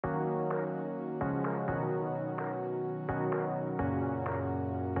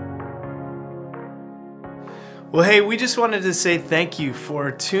Well, hey, we just wanted to say thank you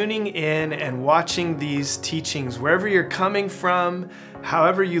for tuning in and watching these teachings. Wherever you're coming from,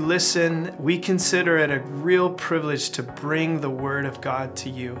 however you listen, we consider it a real privilege to bring the Word of God to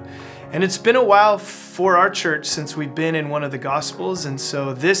you. And it's been a while for our church since we've been in one of the Gospels. And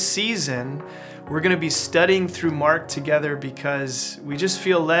so this season, we're going to be studying through Mark together because we just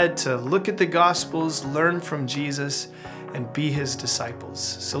feel led to look at the Gospels, learn from Jesus, and be His disciples.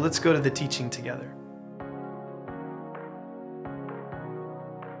 So let's go to the teaching together.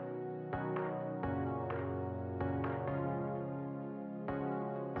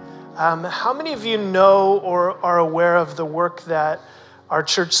 How many of you know or are aware of the work that our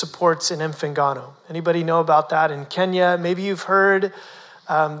church supports in Mfingano? Anybody know about that in Kenya? Maybe you've heard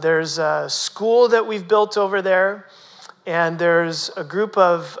there's a school that we've built over there, and there's a group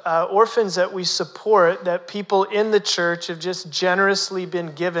of orphans that we support that people in the church have just generously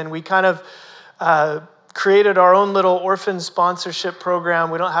been given. We kind of created our own little orphan sponsorship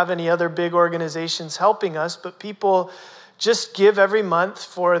program. We don't have any other big organizations helping us, but people just give every month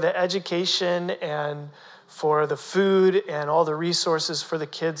for the education and for the food and all the resources for the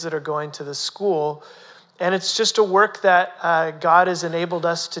kids that are going to the school. And it's just a work that God has enabled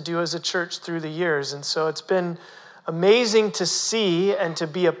us to do as a church through the years. And so it's been amazing to see and to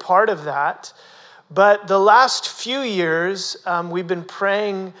be a part of that. But the last few years, we've been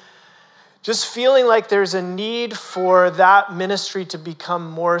praying, just feeling like there's a need for that ministry to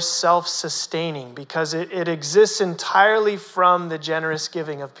become more self-sustaining because it exists entirely from the generous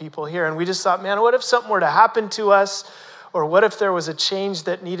giving of people here. And we just thought, man, what if something were to happen to us? Or what if there was a change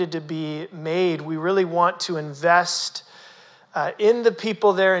that needed to be made? We really want to invest in the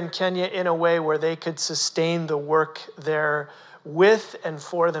people there in Kenya in a way where they could sustain the work there with and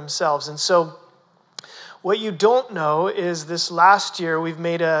for themselves. And so what you don't know is this last year, we've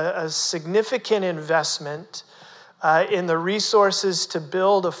made a significant investment in the resources to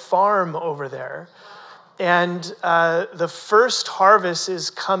build a farm over there. And the first harvest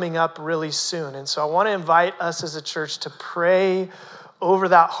is coming up really soon. And so I want to invite us as a church to pray over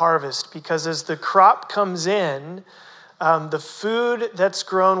that harvest, because as the crop comes in, the food that's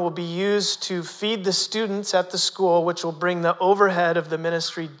grown will be used to feed the students at the school, which will bring the overhead of the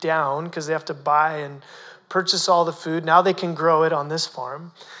ministry down because they have to buy and purchase all the food. Now they can grow it on this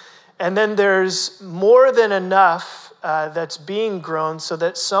farm. And then there's more than enough that's being grown so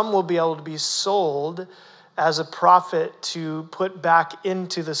that some will be able to be sold as a profit to put back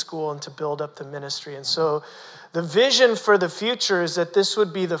into the school and to build up the ministry. And so the vision for the future is that this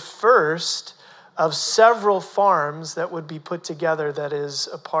would be the first of several farms that would be put together that is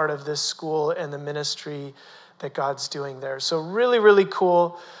a part of this school and the ministry that God's doing there. So really, really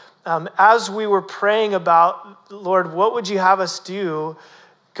cool. As we were praying about, Lord, what would you have us do?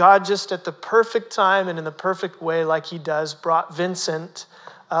 God just at the perfect time and in the perfect way, like He does, brought Vincent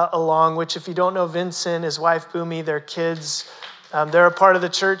along, which if you don't know Vincent, his wife Boomy, their kids, they're a part of the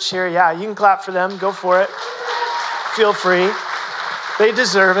church here. Yeah, you can clap for them. Go for it. Feel free. They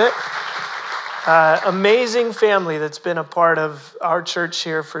deserve it. Amazing family that's been a part of our church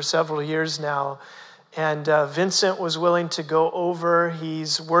here for several years now. And Vincent was willing to go over.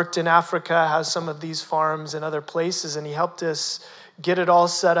 He's worked in Africa, has some of these farms and other places, and he helped us get it all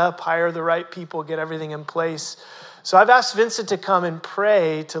set up, hire the right people, get everything in place. So I've asked Vincent to come and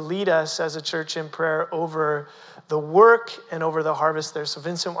pray, to lead us as a church in prayer over the work and over the harvest there. So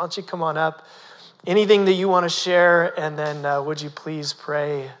Vincent, why don't you come on up? Anything that you want to share, and then would you please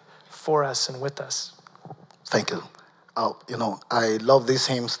pray for us and with us? Thank you. I love these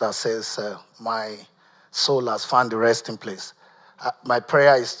hymns that says, my soul has found the resting place. My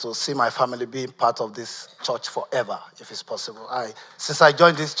prayer is to see my family being part of this church forever, if it's possible. Since I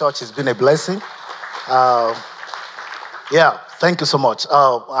joined this church, it's been a blessing. Thank you so much.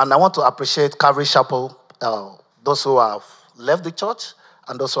 And I want to appreciate Calvary Chapel, those who have left the church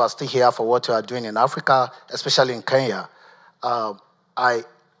and those who are still here for what you are doing in Africa, especially in Kenya. I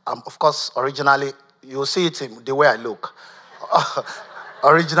am, of course, originally, you'll see it in the way I look.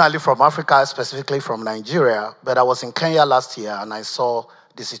 Originally from Africa, specifically from Nigeria, but I was in Kenya last year and I saw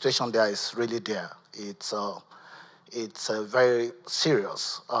the situation there is really there. It's very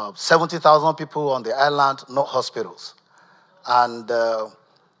serious. 70,000 people on the island, no hospitals. And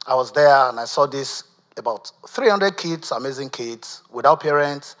I was there and I saw this, about 300 kids, amazing kids, without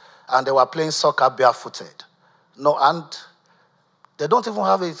parents, and they were playing soccer barefooted. No, and they don't even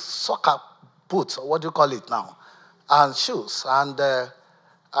have a soccer boot, or what do you call it now, and shoes. And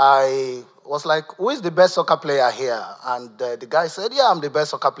I was like, who is the best soccer player here? And the guy said, yeah, I'm the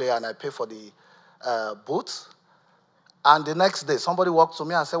best soccer player, and I pay for the boots. And the next day, somebody walked to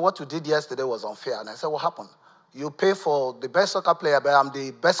me and said, what you did yesterday was unfair. And I said, what happened? You pay for the best soccer player, but I'm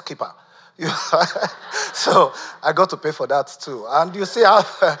the best keeper. So I got to pay for that too. And you see how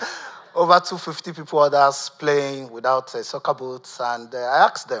over 250 people others playing without soccer boots. And I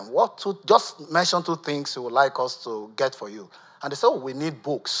asked them, just mention 2 things you would like us to get for you. And they said, we need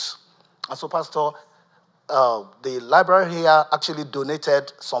books. And so, Pastor, the library here actually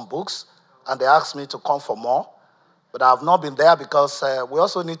donated some books, and they asked me to come for more. But I have not been there because we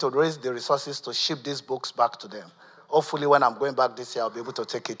also need to raise the resources to ship these books back to them. Hopefully, when I'm going back this year, I'll be able to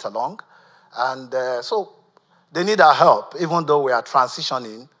take it along. And so they need our help, even though we are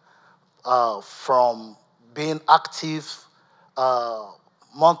transitioning from being active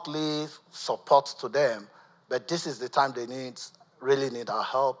monthly support to them. But this is the time they really need our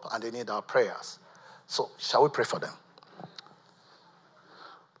help, and they need our prayers. So shall we pray for them?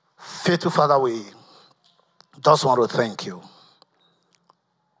 Faithful Father, we just want to thank you.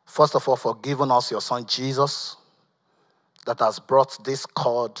 First of all, for giving us your son Jesus that has brought this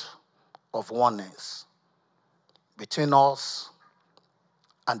cord of oneness between us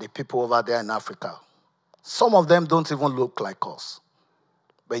and the people over there in Africa. Some of them don't even look like us,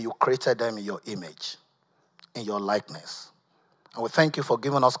 but you created them in your image, in your likeness. And we thank you for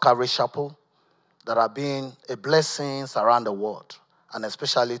giving us Calvary Chapel that are being a blessing around the world, and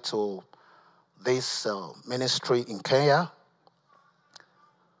especially to this ministry in Kenya.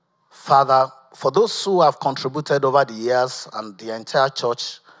 Father, for those who have contributed over the years and the entire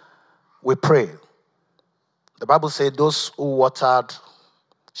church, we pray. The Bible says those who watered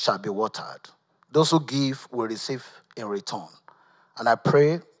shall be watered. Those who give will receive in return. And I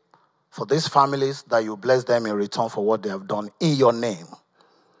pray for these families that you bless them in return for what they have done in your name,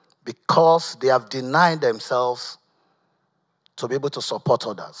 because they have denied themselves to be able to support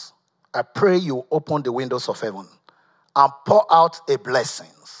others. I pray you open the windows of heaven and pour out a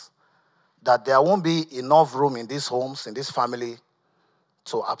blessings that there won't be enough room in these homes, in this family,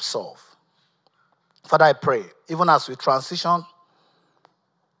 to absorb. Father, I pray, even as we transition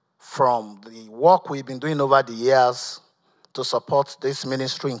from the work we've been doing over the years to support this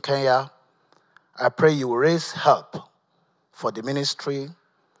ministry in Kenya, I pray you raise help for the ministry,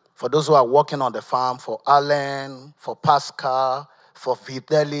 for those who are working on the farm, for Allen, for Pascal, for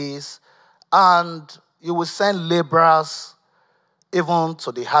Fidelis, and you will send laborers even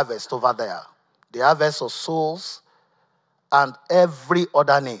to the harvest over there, the harvest of souls and every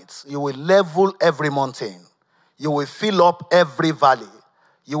other needs. You will level every mountain. You will fill up every valley.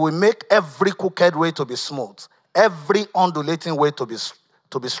 You will make every crooked way to be smooth, every undulating way to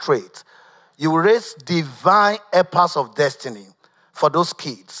be straight. You will raise divine helpers of destiny for those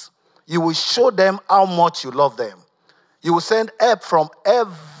kids. You will show them how much you love them. You will send help from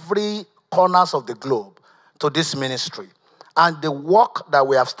every corners of the globe to this ministry. And the work that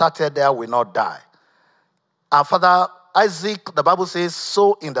we have started there will not die. And Father, Isaac, the Bible says,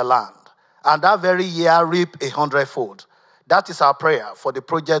 sow in the land, and that very year reap 100-fold. That is our prayer for the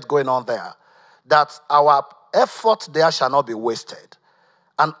project going on there, that our effort there shall not be wasted.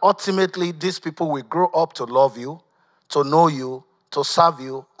 And ultimately, these people will grow up to love you, to know you, to serve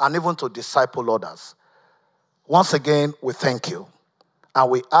you, and even to disciple others. Once again, we thank you.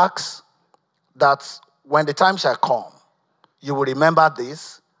 And we ask that when the time shall come, you will remember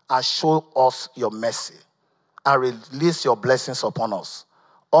this and show us your mercy and release your blessings upon us.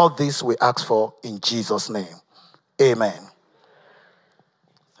 All this we ask for in Jesus' name. Amen.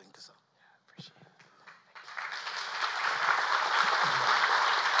 Thank you, sir. Appreciate it.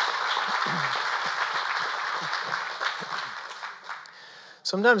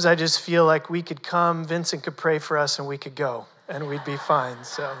 Sometimes I just feel like we could come, Vincent could pray for us, and we could go, and we'd be fine.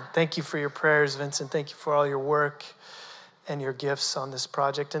 So thank you for your prayers, Vincent. Thank you for all your work and your gifts on this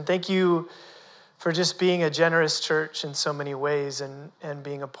project. And thank you for just being a generous church in so many ways, and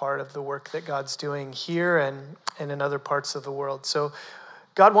being a part of the work that God's doing here and in other parts of the world. So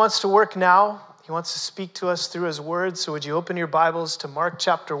God wants to work now. He wants to speak to us through his word. So would you open your Bibles to Mark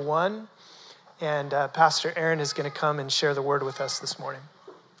chapter 1? And Pastor Aaron is going to come and share the word with us this morning.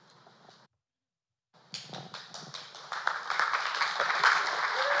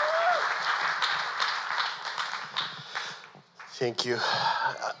 Thank you.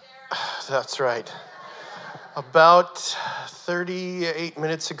 That's right. About 38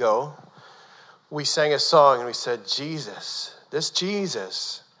 minutes ago, we sang a song and we said, Jesus, this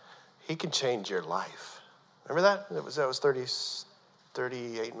Jesus, he can change your life. Remember that? That was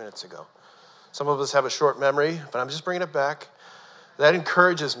 38 minutes ago. Some of us have a short memory, but I'm just bringing it back. That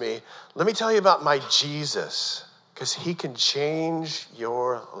encourages me. Let me tell you about my Jesus, because he can change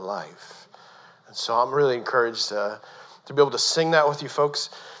your life. And so I'm really encouraged to be able to sing that with you folks.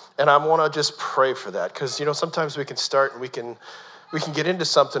 And I want to just pray for that because, sometimes we can start and we can get into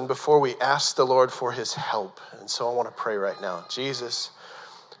something before we ask the Lord for his help. And so I want to pray right now. Jesus,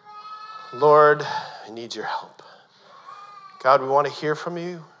 Lord, I need your help. God, we want to hear from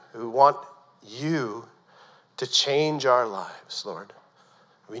you. We want you to change our lives, Lord.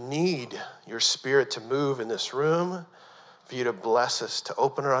 We need your Spirit to move in this room, for you to bless us, to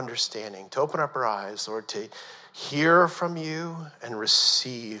open our understanding, to open up our eyes, Lord, to hear from you and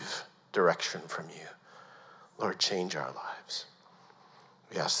receive direction from you. Lord, change our lives.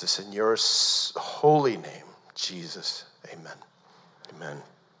 We ask this in your holy name, Jesus. Amen. Amen.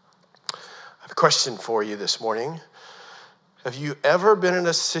 I have a question for you this morning. Have you ever been in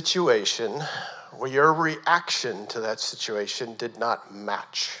a situation where your reaction to that situation did not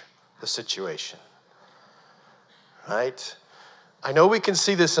match the situation? Right? I know we can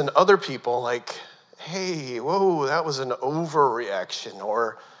see this in other people, like, hey, whoa, that was an overreaction,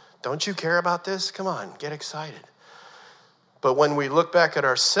 or don't you care about this? Come on, get excited. But when we look back at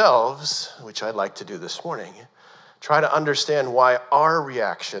ourselves, which I'd like to do this morning, try to understand why our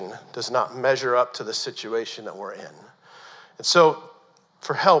reaction does not measure up to the situation that we're in. And so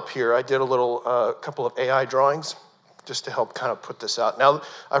for help here, I did a couple of AI drawings just to help kind of put this out. Now,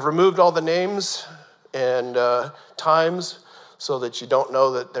 I've removed all the names and times so that you don't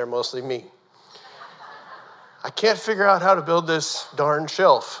know that they're mostly me. I can't figure out how to build this darn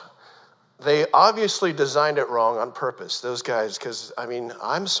shelf. They obviously designed it wrong on purpose, those guys, because,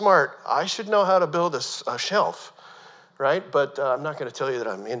 I'm smart. I should know how to build a shelf, right? But I'm not going to tell you that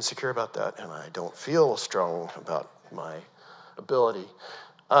I'm insecure about that, and I don't feel strong about my ability.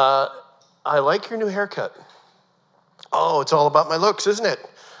 I like your new haircut. Oh, it's all about my looks, isn't it?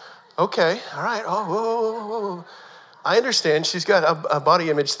 Okay, all right. Oh, whoa. I understand she's got a body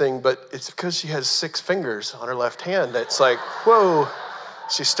image thing, but it's because she has 6 fingers on her left hand. That's like, whoa.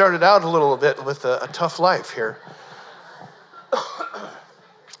 She started out a little bit with a tough life here.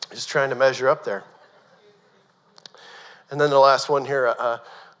 Just trying to measure up there. And then the last one here.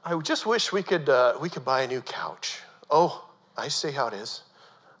 I just wish we could buy a new couch. Oh, I see how it is.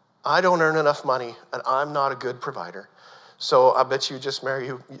 I don't earn enough money, and I'm not a good provider. So I bet you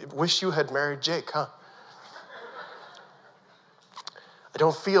wish you had married Jake, huh? I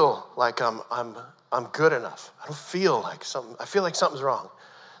don't feel like I'm good enough. I feel like something's wrong.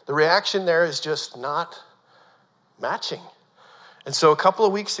 The reaction there is just not matching. And so a couple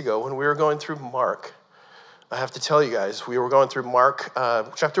of weeks ago when we were going through Mark, I have to tell you guys, we were going through Mark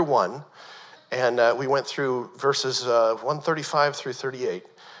chapter 1, and we went through verses 135 through 38.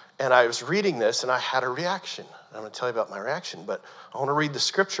 And I was reading this, and I had a reaction. I'm going to tell you about my reaction, but I want to read the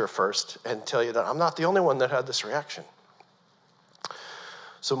scripture first and tell you that I'm not the only one that had this reaction.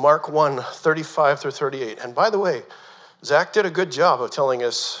 So Mark 1, 35 through 38. And by the way, Zach did a good job of telling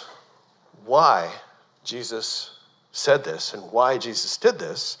us why Jesus said this and why Jesus did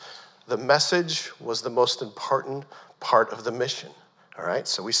this. The message was the most important part of the mission. All right,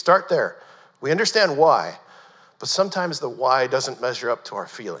 so we start there. We understand why, but sometimes the why doesn't measure up to our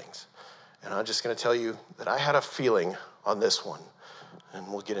feelings. And I'm just going to tell you that I had a feeling on this one, and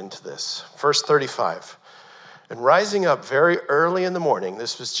we'll get into this. Verse 35. And rising up very early in the morning,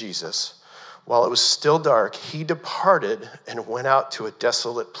 this was Jesus, while it was still dark, he departed and went out to a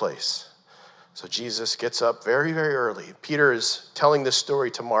desolate place. So Jesus gets up very, very early. Peter is telling this story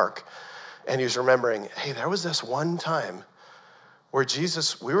to Mark, and he's remembering, hey, there was this one time where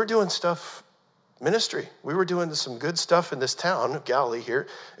Jesus, we were doing stuff, ministry. We were doing some good stuff in this town of Galilee here.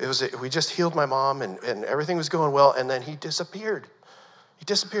 We just healed my mom, and everything was going well, and then he disappeared. He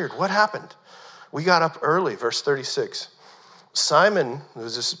disappeared. What happened? We got up early, verse 36. Simon,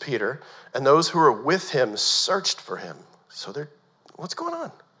 this is Peter, and those who were with him searched for him. So what's going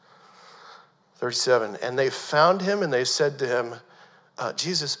on? 37, and they found him and they said to him,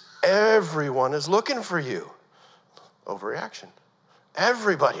 Jesus, everyone is looking for you. Overreaction.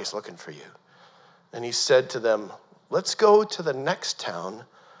 Everybody's looking for you. And he said to them, let's go to the next town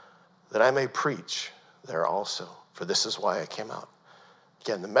that I may preach there also, for this is why I came out.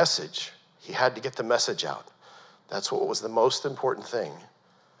 Again, the message. He had to get the message out. That's what was the most important thing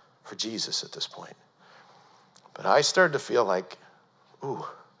for Jesus at this point. But I started to feel like, ooh,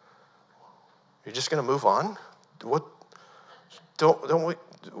 you're just going to move on? What? Don't we?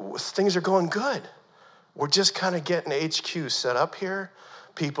 Things are going good. We're just kind of getting HQ set up here.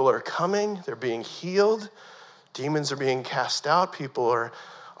 People are coming. They're being healed. Demons are being cast out. People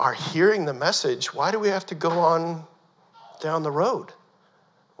are hearing the message. Why do we have to go on down the road?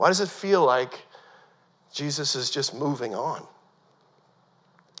 Why does it feel like Jesus is just moving on?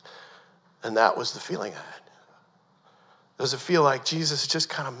 And that was the feeling I had. Does it feel like Jesus is just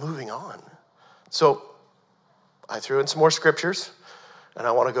kind of moving on? So I threw in some more scriptures, and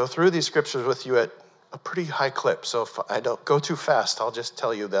I want to go through these scriptures with you at a pretty high clip. So if I don't go too fast, I'll just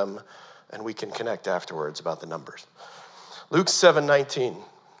tell you them, and we can connect afterwards about the numbers. Luke 7:19.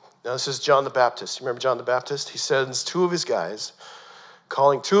 Now this is John the Baptist. You remember John the Baptist? He sends two of his guys,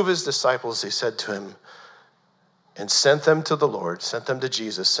 calling two of his disciples, he said to him, and sent them to the Lord, sent them to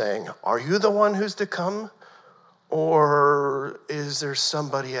Jesus, saying, are you the one who's to come, or is there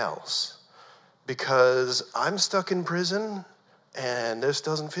somebody else? Because I'm stuck in prison, and this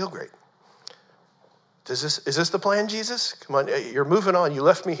doesn't feel great. Is this the plan, Jesus? Come on, you're moving on. You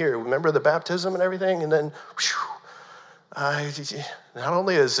left me here. Remember the baptism and everything? And then, not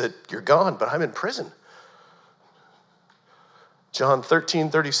only is it you're gone, but I'm in prison. John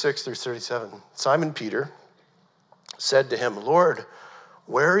 13:36-37. Simon Peter said to him, Lord,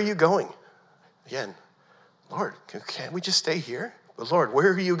 where are you going? Again, Lord, can't we just stay here? But Lord,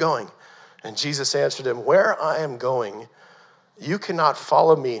 where are you going? And Jesus answered him, where I am going, you cannot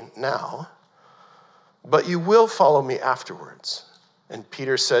follow me now, but you will follow me afterwards. And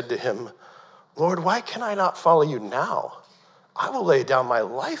Peter said to him, Lord, why can I not follow you now? I will lay down my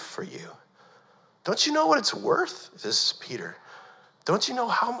life for you. Don't you know what it's worth? This is Peter. Don't you know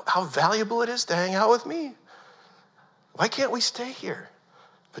how valuable it is to hang out with me? Why can't we stay here?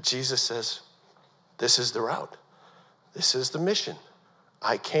 But Jesus says, this is the route. This is the mission.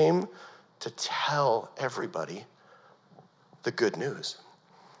 I came to tell everybody the good news.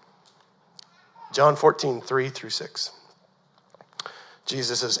 John 14:3-6.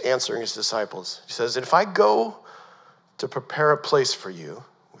 Jesus is answering his disciples. He says, if I go to prepare a place for you,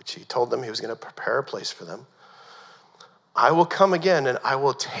 which he told them he was going to prepare a place for them, I will come again and I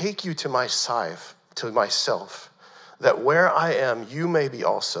will take you to myself, that where I am, you may be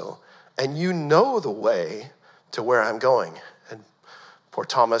also, and you know the way to where I'm going. And poor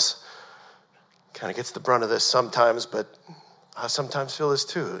Thomas kind of gets the brunt of this sometimes, but I sometimes feel this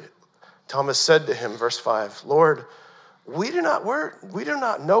too. Thomas said to him, verse 5, Lord, we do not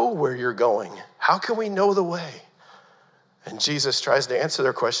know where you're going. How can we know the way? And Jesus tries to answer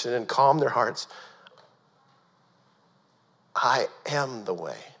their question and calm their hearts. I am the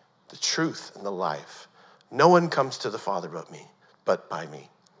way, the truth, and the life. No one comes to the Father but by me,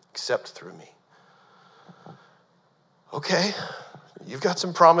 except through me. Okay, you've got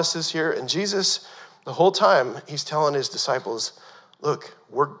some promises here. And Jesus, the whole time, he's telling his disciples, look,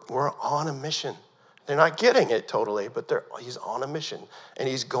 we're on a mission. They're not getting it totally, but he's on a mission. And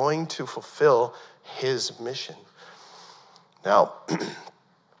he's going to fulfill his mission. Now,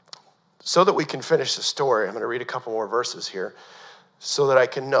 so that we can finish the story, I'm going to read a couple more verses here so that I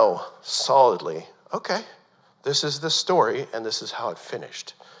can know solidly, okay, this is the story and this is how it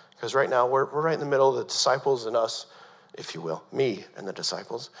finished. Because right now we're right in the middle of the disciples and us, if you will, me and the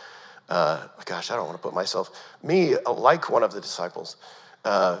disciples. Gosh, I don't want to put myself. Me, like one of the disciples,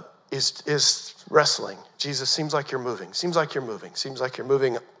 is wrestling. Jesus, seems like you're moving. Seems like you're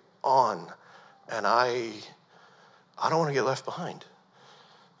moving on. And I don't want to get left behind.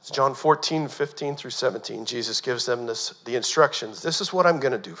 It's John 14:15-17. Jesus gives them the instructions. This is what I'm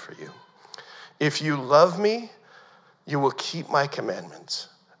going to do for you. If you love me, you will keep my commandments.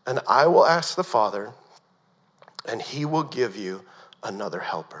 And I will ask the Father, and he will give you another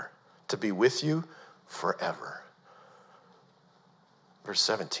helper to be with you forever. Verse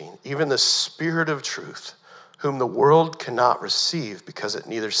 17, even the Spirit of truth, whom the world cannot receive because it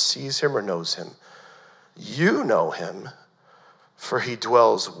neither sees him or knows him. You know him, for he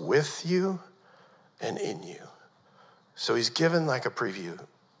dwells with you and in you. So he's given like a preview.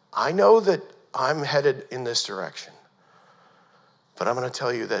 I know that I'm headed in this direction, but I'm going to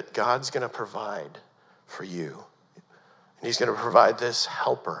tell you that God's going to provide for you. And he's going to provide this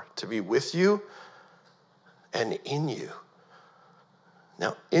helper to be with you and in you.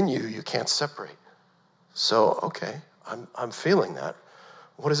 Now, in you, you can't separate. So, okay, I'm feeling that.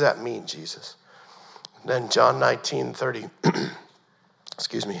 What does that mean, Jesus? Then John 19:30.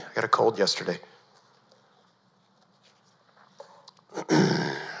 Excuse me, I got a cold yesterday.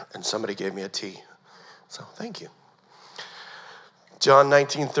 And somebody gave me a tea. So thank you. John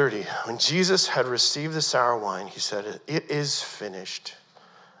 19:30. When Jesus had received the sour wine, he said, it is finished.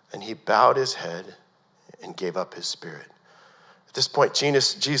 And he bowed his head and gave up his spirit. At this point,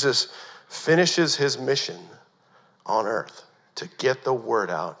 Jesus finishes his mission on earth to get the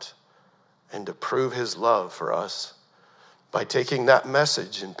word out and to prove his love for us by taking that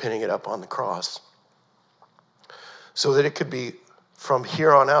message and pinning it up on the cross so that it could be from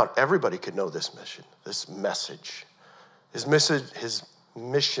here on out, everybody could know this mission, this message. His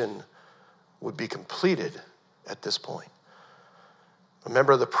mission would be completed at this point.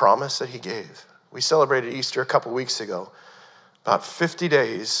 Remember the promise that he gave. We celebrated Easter a couple weeks ago. About 50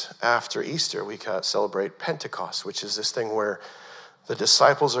 days after Easter, we celebrate Pentecost, which is this thing where the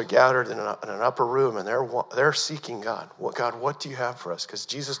disciples are gathered in an upper room and they're seeking God. God, what do you have for us? Because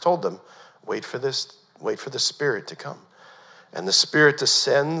Jesus told them, wait for the Spirit to come. And the Spirit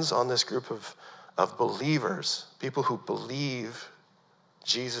descends on this group of believers, people who believe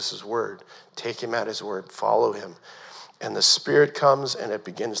Jesus' word, take him at his word, follow him. And the Spirit comes and it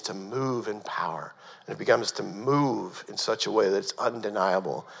begins to move in power. And it begins to move in such a way that it's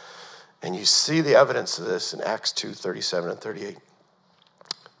undeniable. And you see the evidence of this in Acts 2:37 and 38.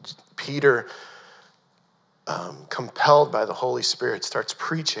 Peter, compelled by the Holy Spirit, starts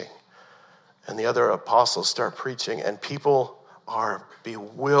preaching. And the other apostles start preaching. And people are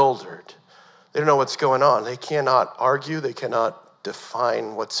bewildered. They don't know what's going on. They cannot argue. They cannot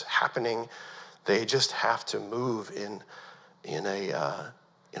define what's happening. They just have to move in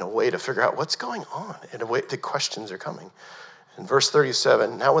a way to figure out what's going on. In a way, the questions are coming. In verse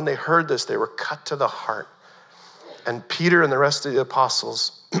 37, now when they heard this, they were cut to the heart. And Peter and the rest of the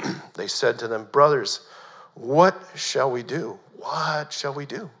apostles, they said to them, brothers, what shall we do? What shall we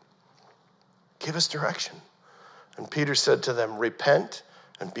do? Give us direction. And Peter said to them, repent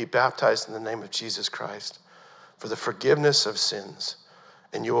and be baptized in the name of Jesus Christ for the forgiveness of sins,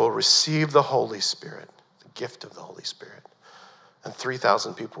 and you will receive the Holy Spirit, the gift of the Holy Spirit. And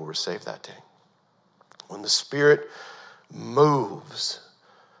 3,000 people were saved that day. When the Spirit moves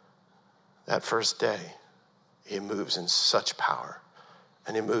that first day, he moves in such power,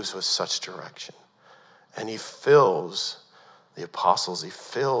 and he moves with such direction. And he fills the apostles, he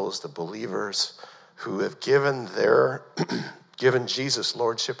fills the believers who have given Jesus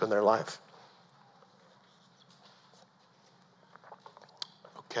lordship in their life.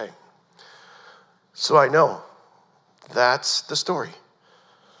 Okay, so I know that's the story.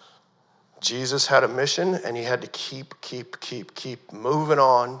 Jesus had a mission, and he had to keep moving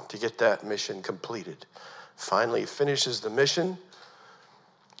on to get that mission completed. Finally, he finishes the mission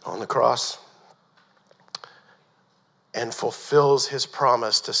on the cross and fulfills his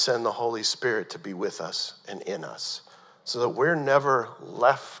promise to send the Holy Spirit to be with us and in us so that we're never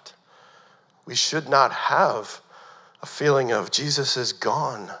left. We should not have a feeling of Jesus is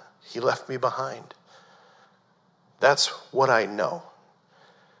gone. He left me behind. That's what I know.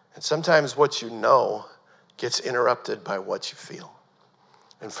 And sometimes what you know gets interrupted by what you feel.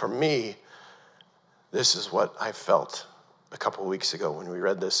 And for me, this is what I felt a couple of weeks ago when we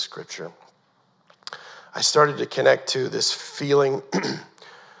read this scripture. I started to connect to this feeling,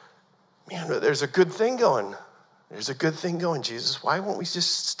 man, there's a good thing going. There's a good thing going, Jesus. Why won't we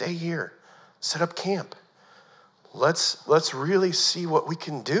just stay here, set up camp? Let's really see what we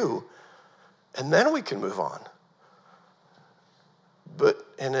can do, and then we can move on. But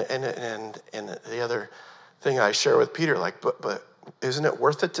and the other thing I share with Peter, like, but isn't it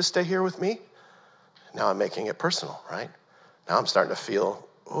worth it to stay here with me? Now I'm making it personal, right? Now I'm starting to feel,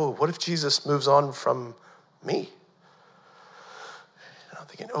 oh, what if Jesus moves on from me? And I'm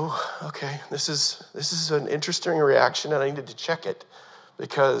thinking, oh, okay, this is an interesting reaction, and I needed to check it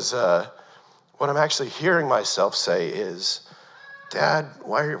because what I'm actually hearing myself say is, Dad,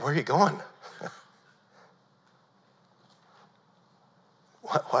 where are you going?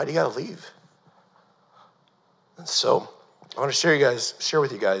 Why do you got to leave? And so I want to share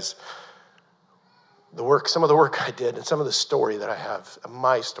with you guys some of the work I did and some of the story that I have,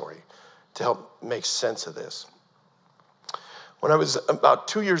 my story, to help make sense of this. When I was about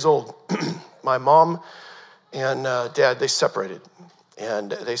 2 years old, my mom and dad, they separated.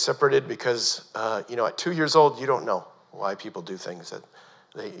 And they separated because, at 2 years old, you don't know why people do things.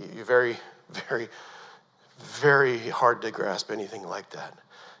 You're very, very, very hard to grasp anything like that.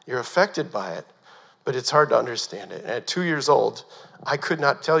 You're affected by it, but it's hard to understand it. And at 2 years old, I could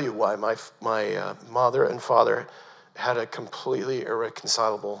not tell you why my mother and father had a completely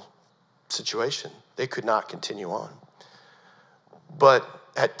irreconcilable situation. They could not continue on. But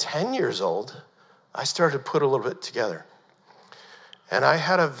at 10 years old, I started to put a little bit together. And I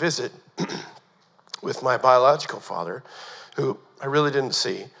had a visit with my biological father, who I really didn't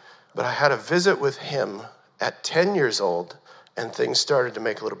see, but I had a visit with him at 10 years old, and things started to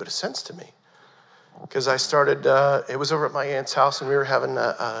make a little bit of sense to me. Because I started, it was over at my aunt's house, and we were having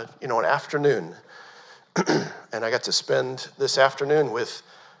an afternoon. And I got to spend this afternoon with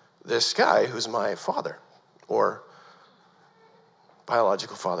this guy who's my father, or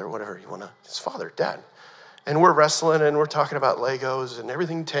biological father, whatever you want to, his father, dad. And we're wrestling, and we're talking about Legos and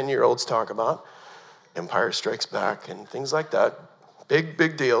everything 10-year-olds talk about. Empire Strikes Back and things like that.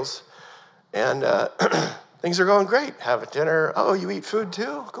 Big deals. And Things are going great. Have a dinner. Oh, you eat food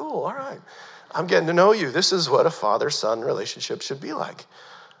too? Cool, all right. I'm getting to know you. This is what a father-son relationship should be like.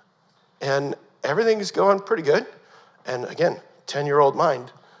 And everything's going pretty good. And again, 10-year-old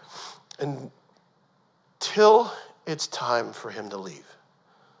mind. Until it's time for him to leave.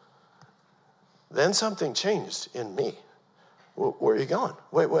 Then something changed in me. Where are you going?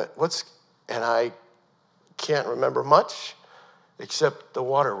 Wait, what? And I can't remember much except the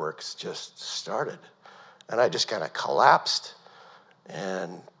waterworks just started. And I just kind of collapsed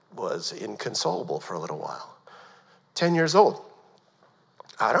and was inconsolable for a little while. 10 years old.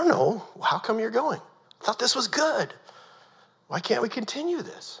 I don't know. How come you're going? I thought this was good. Why can't we continue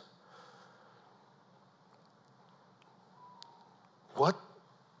this? What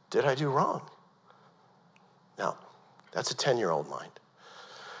did I do wrong? Now, that's a 10-year-old mind.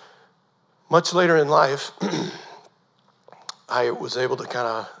 Much later in life, I was able to kind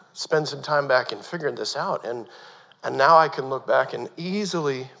of spend some time back and figuring this out. And now I can look back and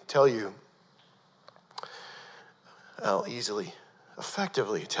easily tell you,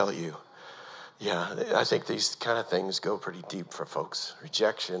 effectively tell you, yeah, I think these kind of things go pretty deep for folks.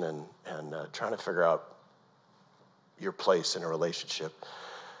 Rejection and trying to figure out your place in a relationship.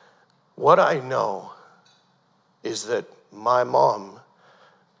 What I know is that my mom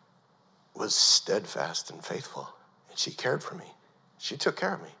was steadfast and faithful, and she cared for me. She took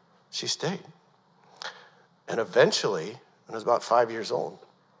care of me. She stayed. And eventually, when I was about 5 years old,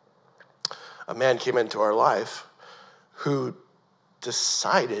 a man came into our life who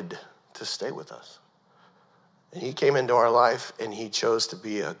decided to stay with us. And he came into our life, and he chose to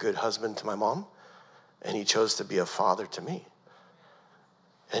be a good husband to my mom, and he chose to be a father to me.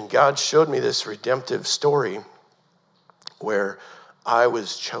 And God showed me this redemptive story where I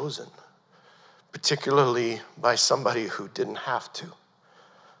was chosen, particularly by somebody who didn't have to.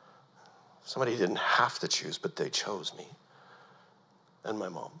 Somebody didn't have to choose, but they chose me and my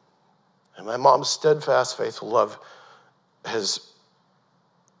mom. And my mom's steadfast, faithful love has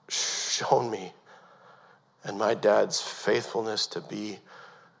shown me, and my dad's faithfulness to be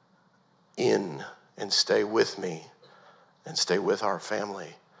in and stay with me and stay with our family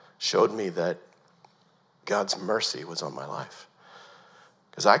showed me that God's mercy was on my life.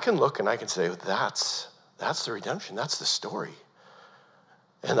 Because I can look and I can say, that's the redemption, that's the story.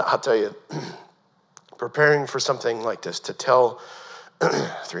 And I'll tell you, preparing for something like this, to tell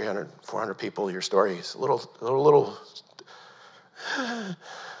 300, 400 people your story is a little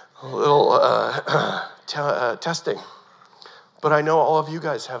testing. But I know all of you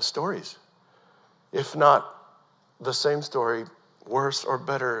guys have stories. If not the same story, worse or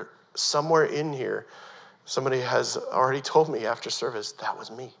better, somewhere in here, somebody has already told me after service, that was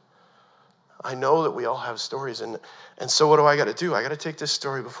me. I know that we all have stories. And so what do I got to do? I got to take this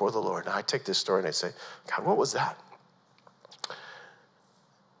story before the Lord. And I take this story and I say, God, what was that?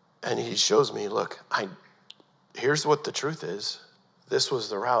 And he shows me, look, here's what the truth is. This was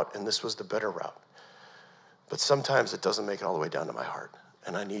the route and this was the better route. But sometimes it doesn't make it all the way down to my heart.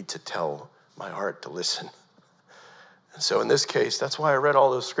 And I need to tell my heart to listen. And so in this case, that's why I read all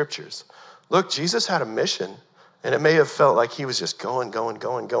those scriptures. Look, Jesus had a mission, and it may have felt like he was just going,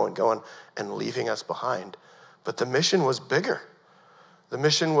 and leaving us behind. But the mission was bigger. The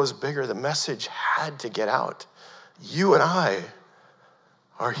mission was bigger. The message had to get out. You and I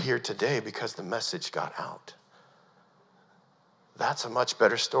are here today because the message got out. That's a much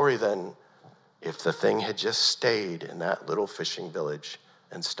better story than if the thing had just stayed in that little fishing village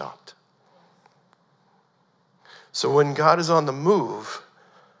and stopped. So when God is on the move,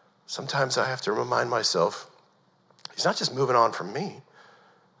 sometimes I have to remind myself, he's not just moving on from me.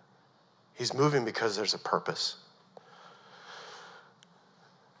 He's moving because there's a purpose.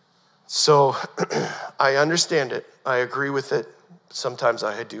 So I understand it. I agree with it. Sometimes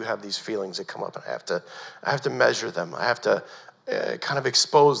I do have these feelings that come up, and I have to measure them. I have to kind of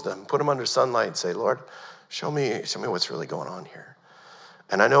expose them, put them under sunlight and say, Lord, show me what's really going on here.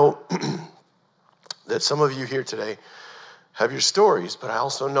 And I know that some of you here today have your stories, but I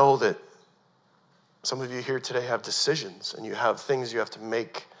also know that some of you here today have decisions, and you have things you have to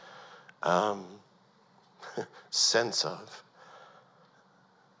make sense of.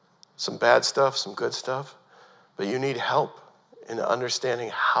 Some bad stuff, some good stuff, but you need help in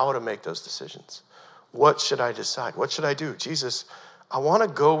understanding how to make those decisions. What should I decide? What should I do? Jesus, I want to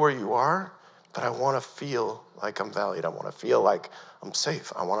go where you are, but I want to feel like I'm valued. I want to feel like I'm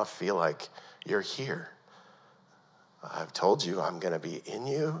safe. I want to feel like you're here. I've told you I'm going to be in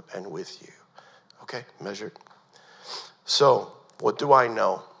you and with you. Okay, measured. So, what do I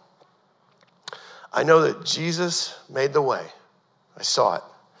know? I know that Jesus made the way. I saw it.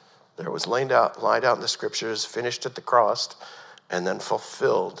 There was laid out in the scriptures, finished at the cross, and then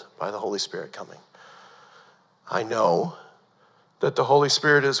fulfilled by the Holy Spirit coming. I know that the Holy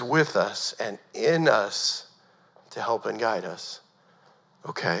Spirit is with us and in us to help and guide us.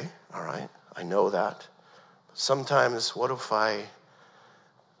 Okay, all right, I know that. But sometimes, what if I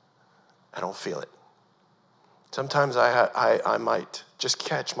don't feel it? Sometimes I might just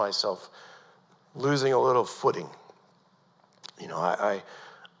catch myself losing a little footing. You know,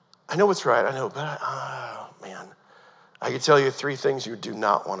 I know what's right, I know, but man, I can tell you 3 things you do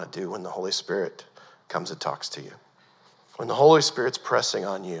not want to do when the Holy Spirit comes and talks to you. When the Holy Spirit's pressing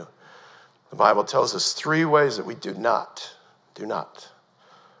on you, the Bible tells us 3 ways that we do not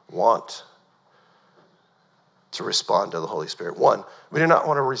want to respond to the Holy Spirit. 1, we do not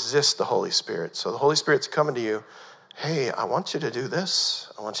want to resist the Holy Spirit. So the Holy Spirit's coming to you, hey, I want you to do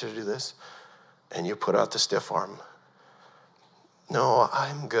this. I want you to do this. And you put out the stiff arm. No,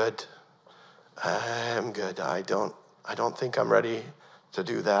 I'm good. I don't think I'm ready to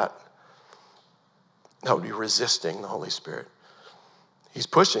do that. That would be resisting the Holy Spirit. He's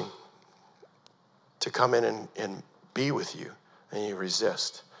pushing to come in and be with you, and you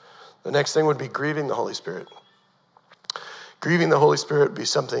resist. The next thing would be grieving the Holy Spirit. Grieving the Holy Spirit would be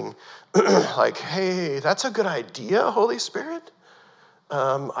something like, hey, that's a good idea, Holy Spirit.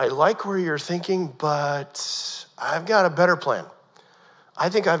 I like where you're thinking, but I've got a better plan. I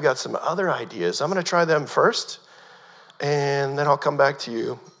think I've got some other ideas. I'm going to try them first, and then I'll come back to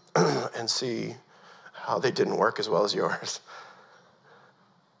you and see how they didn't work as well as yours.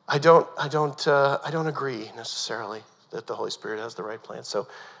 I don't agree necessarily that the Holy Spirit has the right plan. So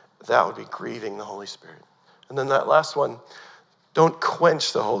that would be grieving the Holy Spirit. And then that last one, don't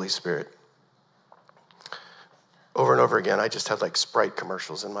quench the Holy Spirit. Over and over again, I just had like Sprite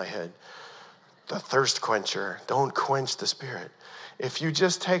commercials in my head. The thirst quencher, don't quench the Spirit. If you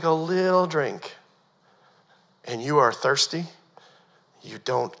just take a little drink and you are thirsty, you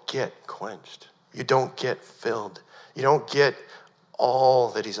don't get quenched. You don't get filled. You don't get all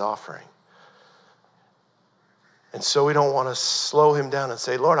that he's offering. And so we don't want to slow him down and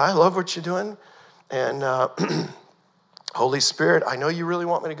say, Lord, I love what you're doing. And Holy Spirit, I know you really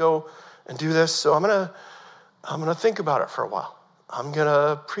want me to go and do this, so I'm gonna think about it for a while. I'm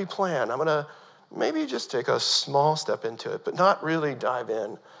gonna pre-plan. I'm gonna maybe just take a small step into it, but not really dive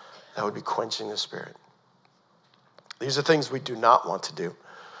in. That would be quenching the Spirit. These are things we do not want to do.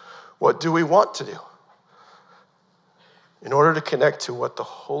 What do we want to do? In order to connect to what the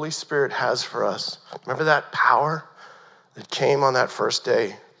Holy Spirit has for us, remember that power that came on that first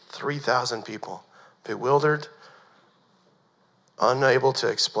day? 3,000 people, bewildered, unable to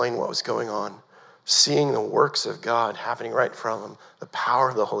explain what was going on, seeing the works of God happening right in front of them, the power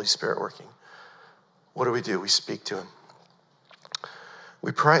of the Holy Spirit working. What do? We speak to him.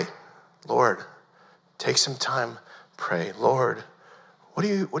 We pray. Lord, take some time, pray. Lord, what do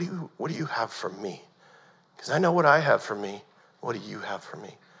you have for me? Because I know what I have for me. What do you have for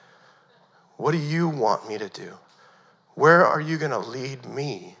me? What do you want me to do? Where are you going to lead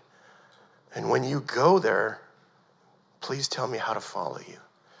me? And when you go there, please tell me how to follow you.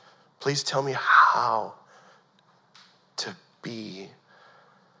 Please tell me how to be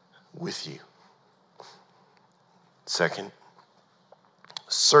with you. Second,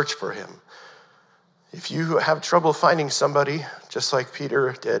 search for him. If you have trouble finding somebody, just like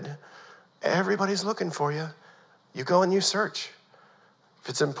Peter did, everybody's looking for you. You go and you search. If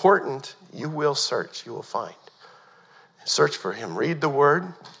it's important, you will search. You will find. Search for him. Read the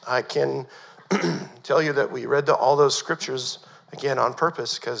word. I can tell you that we read all those scriptures again on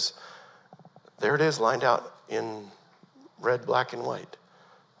purpose because there it is lined out in red, black, and white.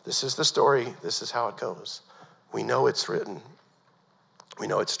 This is the story. This is how it goes. We know it's written. We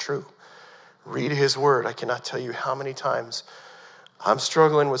know it's true. Read his word. I cannot tell you how many times I'm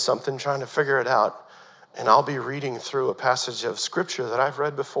struggling with something, trying to figure it out, and I'll be reading through a passage of scripture that I've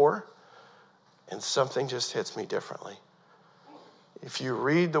read before, and something just hits me differently. If you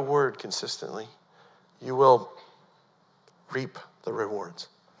read the word consistently, you will reap the rewards.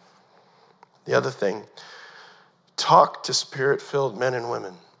 The other thing, talk to spirit-filled men and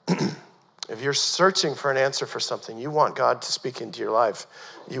women. If you're searching for an answer for something, you want God to speak into your life,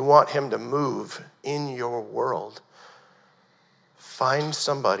 you want him to move in your world, find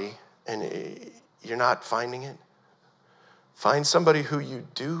somebody, and you're not finding it, find somebody who you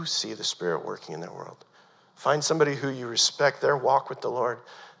do see the Spirit working in their world. Find somebody who you respect their walk with the Lord,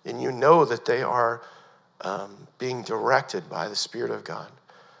 and you know that they are being directed by the Spirit of God.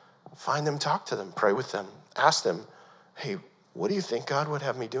 Find them, talk to them, pray with them, ask them, hey, what do you think God would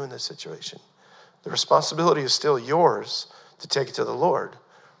have me do in this situation? The responsibility is still yours to take it to the Lord,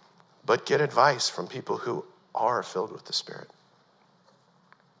 but get advice from people who are filled with the Spirit.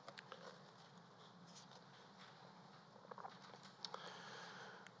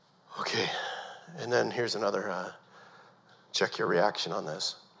 Okay, and then here's another, check your reaction on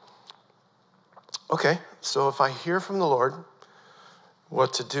this. Okay, so if I hear from the Lord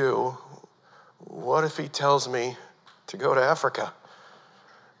what to do, what if he tells me to go to Africa?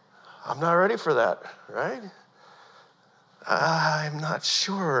 I'm not ready for that, right? I'm not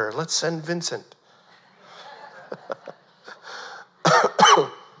sure. Let's send Vincent.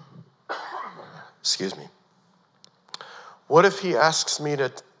 Excuse me. What if he asks me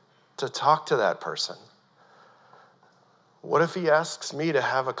to talk to that person? What if he asks me to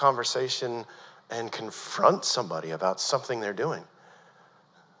have a conversation and confront somebody about something they're doing?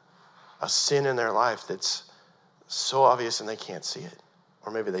 A sin in their life that's so obvious and they can't see it.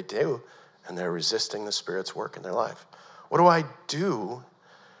 Or maybe they do, and they're resisting the Spirit's work in their life. What do I do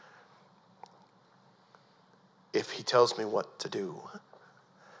if he tells me what to do?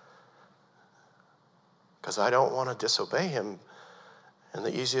 Because I don't want to disobey him. And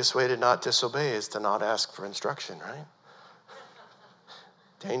the easiest way to not disobey is to not ask for instruction, right?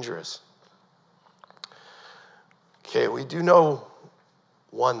 Dangerous. Okay, we do know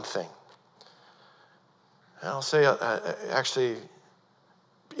one thing. And I'll say, actually,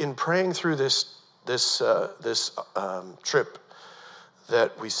 in praying through this trip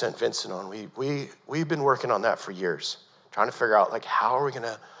that we sent Vincent on, we've been working on that for years, trying to figure out, like, how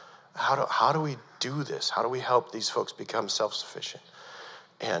do we do this? How do we help these folks become self-sufficient?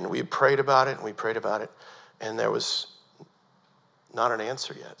 And we prayed about it, and there was not an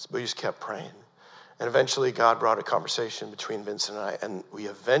answer yet. But we just kept praying. And eventually God brought a conversation between Vincent and I, and we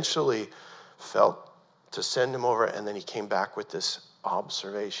eventually felt to send him over, and then he came back with this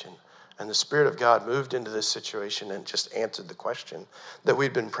observation. And the Spirit of God moved into this situation and just answered the question that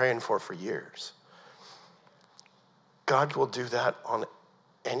we'd been praying for years. God will do that on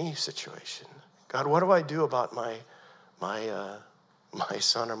any situation. God, what do I do about my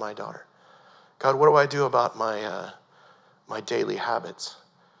son or my daughter? God, what do I do about my daily habits?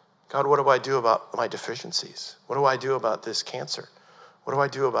 God, what do I do about my deficiencies? What do I do about this cancer? What do I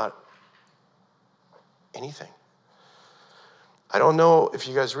do about anything? I don't know if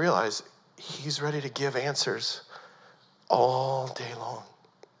you guys realize he's ready to give answers all day long.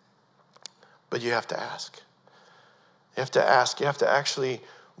 But you have to ask. You have to ask. You have to actually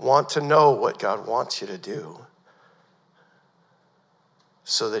want to know what God wants you to do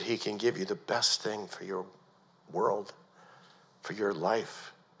so that he can give you the best thing for your world, for your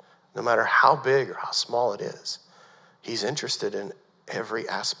life. No matter how big or how small it is, he's interested in every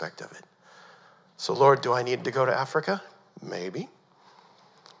aspect of it. So, Lord, do I need to go to Africa? Maybe.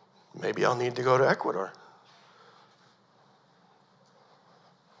 Maybe I'll need to go to Ecuador.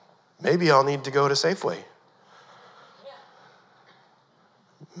 Maybe I'll need to go to Safeway.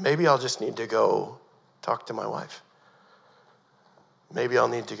 Maybe I'll just need to go talk to my wife. Maybe I'll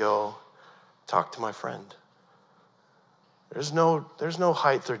need to go talk to my friend. There's no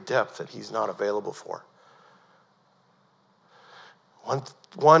height or depth that he's not available for.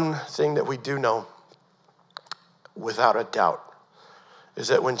 One thing that we do know, without a doubt, is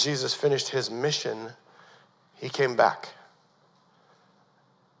that when Jesus finished his mission, he came back.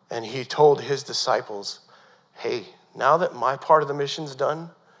 And he told his disciples, hey, now that my part of the mission's done,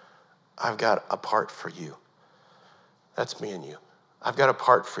 I've got a part for you. That's me and you. I've got a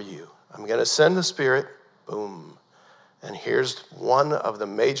part for you. I'm going to send the Spirit, boom. And here's one of the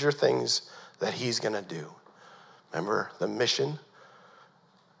major things that he's going to do. Remember, the mission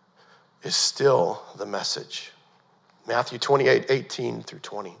is still the message. Matthew 28:18 through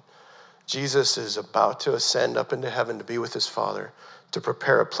 20. Jesus is about to ascend up into heaven to be with his Father, to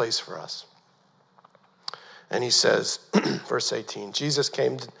prepare a place for us. And he says, verse 18, Jesus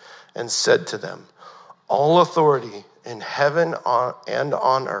came and said to them, all authority in heaven and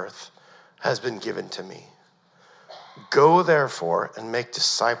on earth has been given to me. Go therefore and make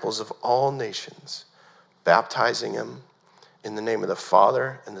disciples of all nations, baptizing them in the name of the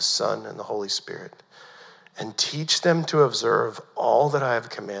Father and the Son and the Holy Spirit, and teach them to observe all that I have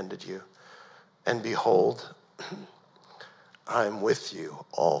commanded you. And behold, I am with you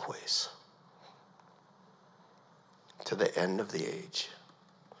always, to the end of the age.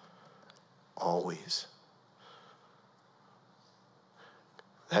 Always.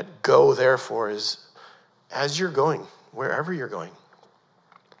 That go, therefore, is as you're going, wherever you're going,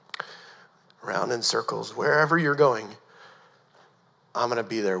 around in circles, wherever you're going, I'm going to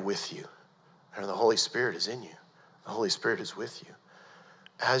be there with you. And the Holy Spirit is in you. The Holy Spirit is with you.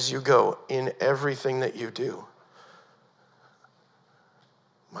 As you go in everything that you do,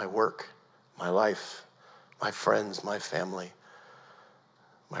 my work, my life, my friends, my family,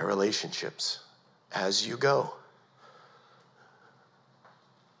 my relationships. As you go,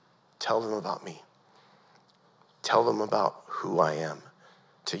 tell them about me. Tell them about who I am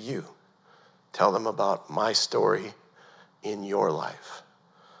to you. Tell them about my story in your life.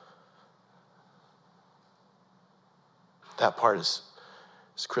 That part is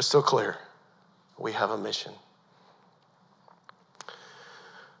crystal clear. We have a mission.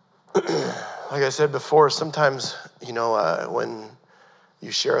 Like I said before, sometimes, when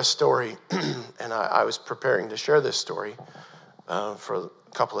you share a story, and I was preparing to share this story for a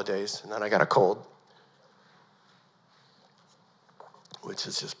couple of days, and then I got a cold, which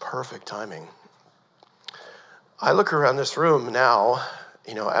is just perfect timing. I look around this room now,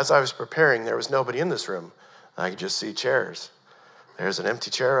 as I was preparing, there was nobody in this room. I could just see chairs. There's an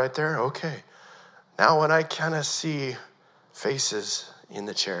empty chair right there. Okay. Now when I kind of see faces in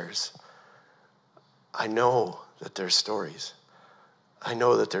the chairs, I know that there's stories. I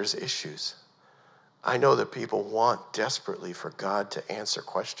know that there's issues. I know that people want desperately for God to answer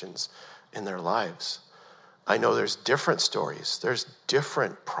questions in their lives. I know there's different stories. There's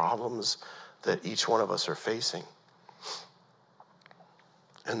different problems that each one of us are facing.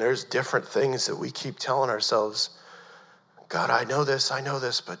 And there's different things that we keep telling ourselves, God, I know this,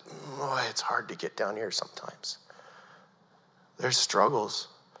 but it's hard to get down here sometimes. There's struggles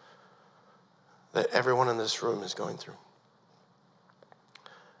that everyone in this room is going through.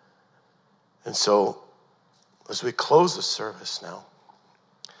 And so, as we close the service now,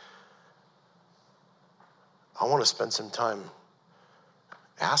 I want to spend some time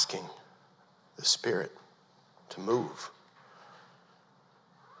asking the Spirit to move.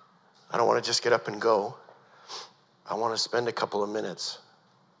 I don't want to just get up and go. I want to spend a couple of minutes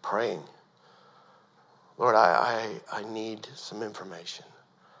praying. Lord, I need some information.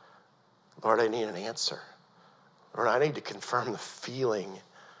 Lord, I need an answer. Lord, I need to confirm the feeling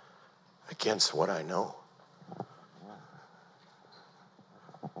against what I know.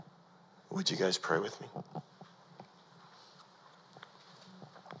 Would you guys pray with me?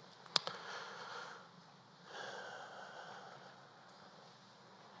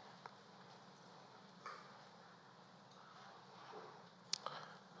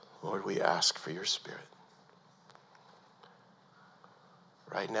 Lord, we ask for your Spirit.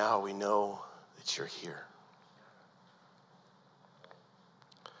 Right now, we know that you're here.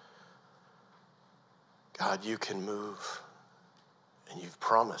 God, you can move, and you've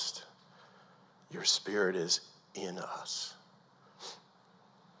promised your Spirit is in us.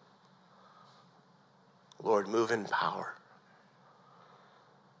 Lord, move in power.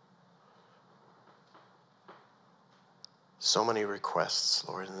 So many requests,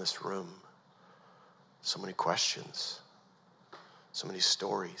 Lord, in this room. So many questions. So many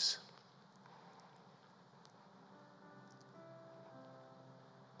stories.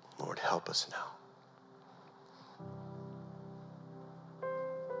 Lord, help us now.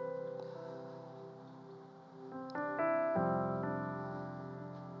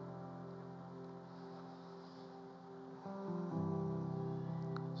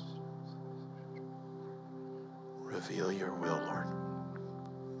 Reveal your will, Lord.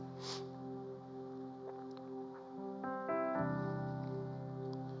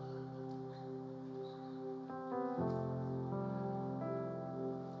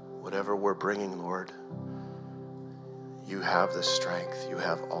 Whatever we're bringing, Lord, you have the strength. You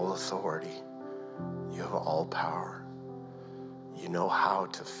have all authority. You have all power. You know how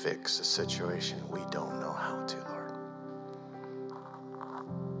to fix a situation we don't know how to, Lord.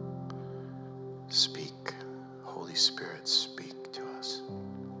 Speak, Holy Spirit, speak to us.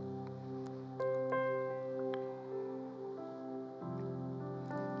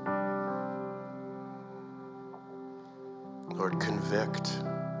 Lord, convict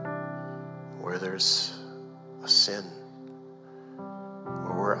where there's a sin,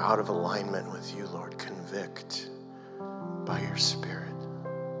 where we're out of alignment with you, Lord. Convict by your Spirit.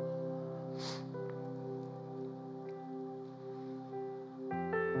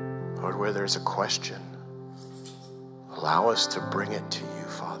 Lord, where there's a question, allow us to bring it to you,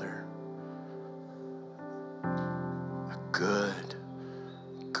 Father. A good,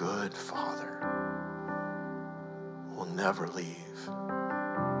 good Father will never leave.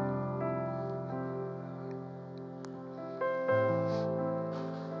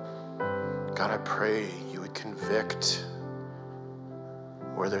 God, I pray you would convict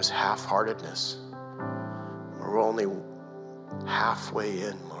where there's half-heartedness, where we're only halfway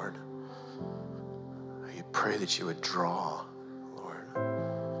in, Lord. I pray that you would draw, Lord.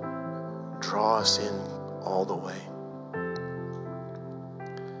 Draw us in all the way.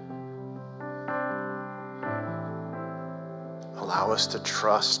 Allow us to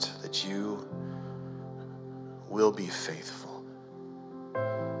trust that you will be faithful.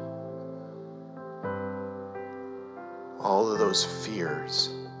 All of those fears,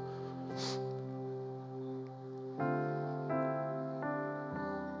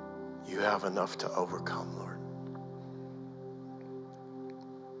 you have enough to overcome, Lord.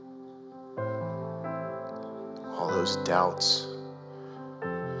 All those doubts,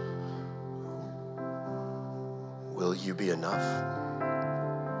 will you be enough?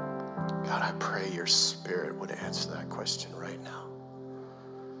 God, I pray your Spirit would answer that question right now.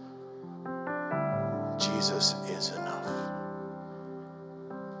 Jesus is enough.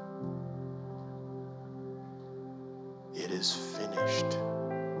 It is finished.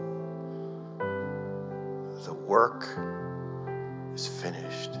 The work is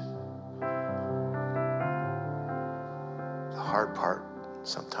finished. The hard part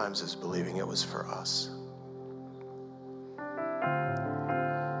sometimes is believing it was for us.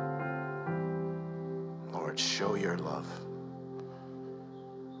 Lord, show your love,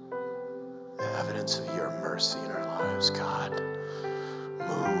 the evidence of your mercy in our lives. God,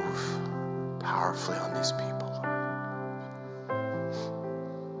 move powerfully on these people,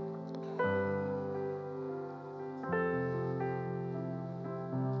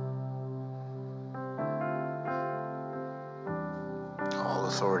 All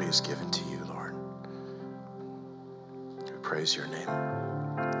authority is given to you, Lord. We praise your name.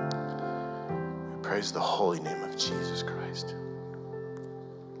 Praise the holy name of Jesus Christ.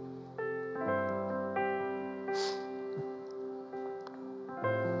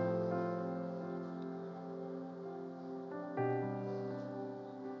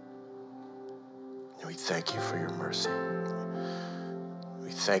 And we thank you for your mercy.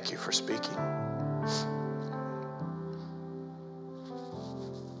 We thank you for speaking.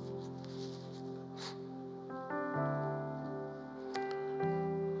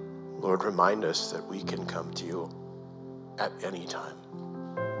 Lord, remind us that we can come to you at any time.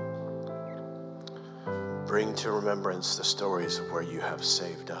 Bring to remembrance the stories of where you have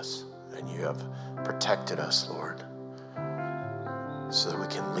saved us and you have protected us, Lord, so that we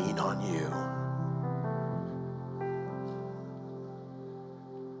can lean on you.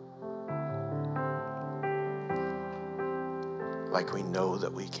 Like we know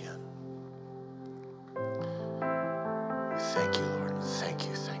that we can. We thank you, Lord. Thank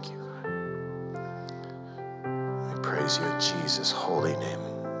you, thank you. Praise you in Jesus' holy name.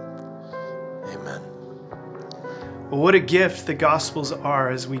 Amen. Well, what a gift the Gospels are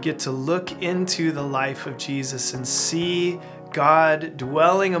as we get to look into the life of Jesus and see God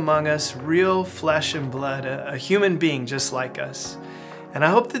dwelling among us, real flesh and blood, a human being just like us. And I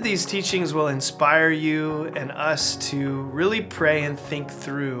hope that these teachings will inspire you and us to really pray and think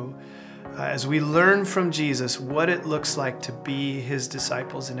through as we learn from Jesus what it looks like to be his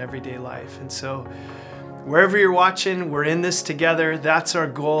disciples in everyday life. And so wherever you're watching, we're in this together. That's our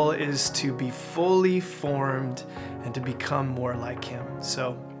goal, is to be fully formed and to become more like him.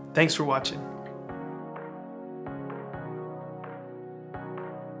 So thanks for watching.